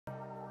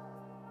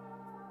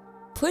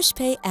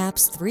Pushpay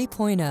Apps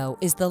 3.0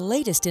 is the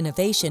latest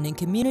innovation in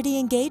community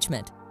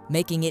engagement,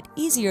 making it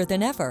easier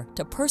than ever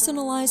to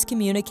personalize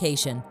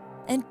communication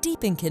and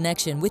deepen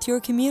connection with your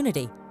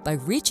community by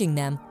reaching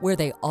them where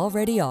they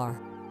already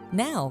are.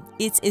 Now,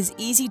 it's as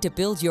easy to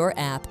build your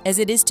app as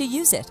it is to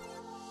use it.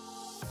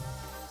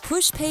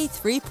 Pushpay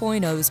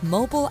 3.0's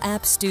Mobile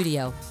App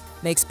Studio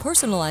makes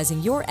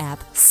personalizing your app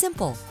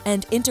simple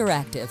and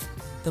interactive.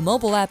 The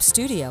Mobile App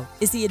Studio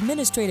is the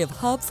administrative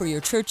hub for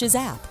your church's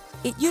app.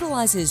 It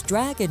utilizes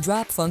drag and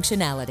drop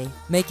functionality,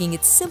 making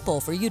it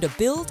simple for you to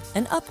build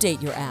and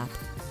update your app.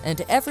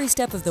 And every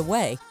step of the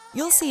way,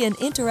 you'll see an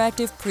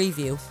interactive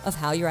preview of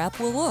how your app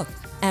will look.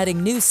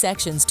 Adding new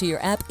sections to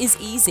your app is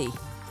easy.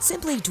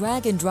 Simply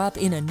drag and drop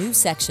in a new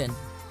section,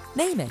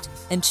 name it,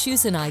 and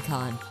choose an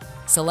icon.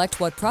 Select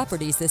what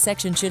properties the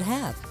section should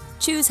have,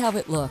 choose how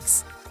it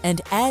looks,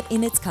 and add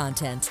in its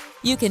content.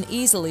 You can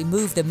easily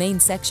move the main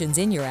sections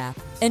in your app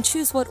and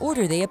choose what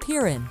order they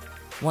appear in.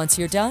 Once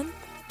you're done,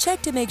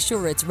 check to make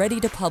sure it's ready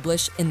to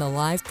publish in the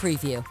live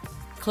preview.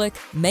 Click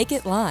Make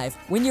It Live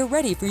when you're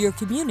ready for your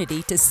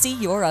community to see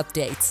your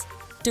updates.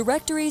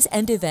 Directories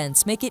and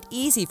events make it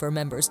easy for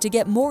members to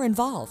get more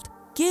involved.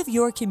 Give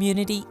your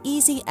community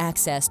easy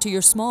access to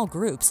your small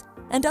groups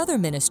and other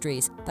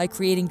ministries by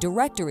creating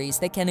directories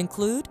that can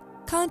include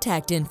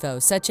contact info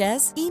such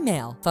as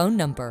email, phone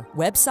number,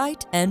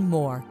 website, and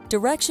more.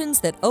 Directions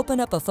that open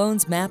up a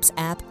phone's Maps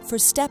app for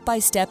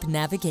step-by-step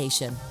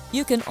navigation.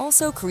 You can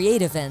also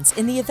create events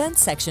in the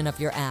Events section of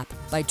your app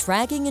by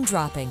dragging and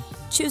dropping,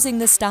 choosing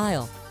the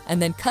style,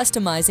 and then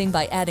customizing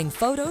by adding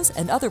photos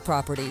and other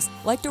properties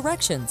like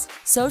directions,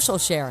 social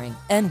sharing,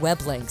 and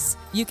web links.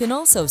 You can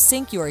also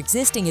sync your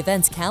existing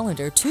events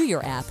calendar to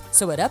your app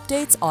so it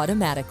updates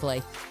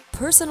automatically.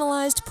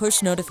 Personalized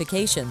push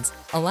notifications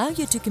allow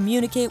you to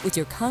communicate with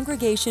your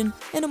congregation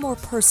in a more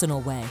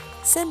personal way.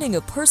 Sending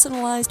a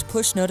personalized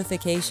push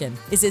notification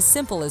is as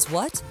simple as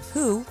what,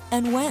 who,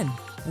 and when.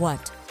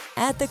 What?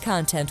 Add the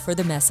content for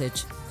the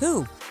message.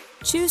 Who?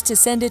 Choose to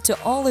send it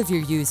to all of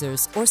your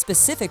users or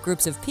specific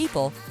groups of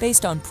people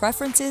based on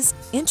preferences,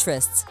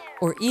 interests,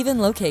 or even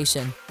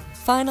location.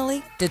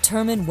 Finally,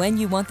 determine when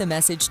you want the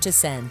message to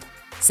send.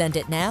 Send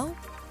it now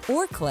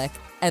or click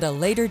at a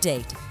later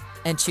date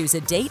and choose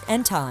a date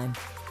and time.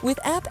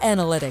 With App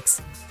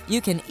Analytics,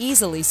 you can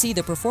easily see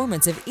the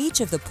performance of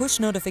each of the push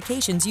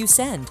notifications you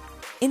send.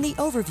 In the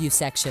Overview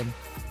section,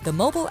 the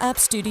Mobile App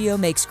Studio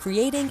makes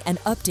creating and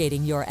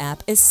updating your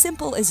app as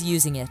simple as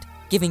using it,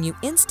 giving you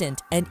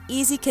instant and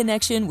easy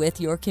connection with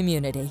your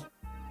community.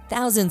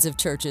 Thousands of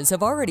churches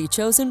have already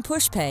chosen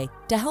Pushpay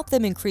to help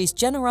them increase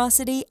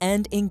generosity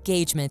and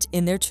engagement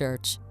in their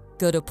church.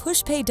 Go to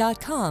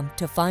pushpay.com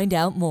to find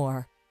out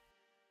more.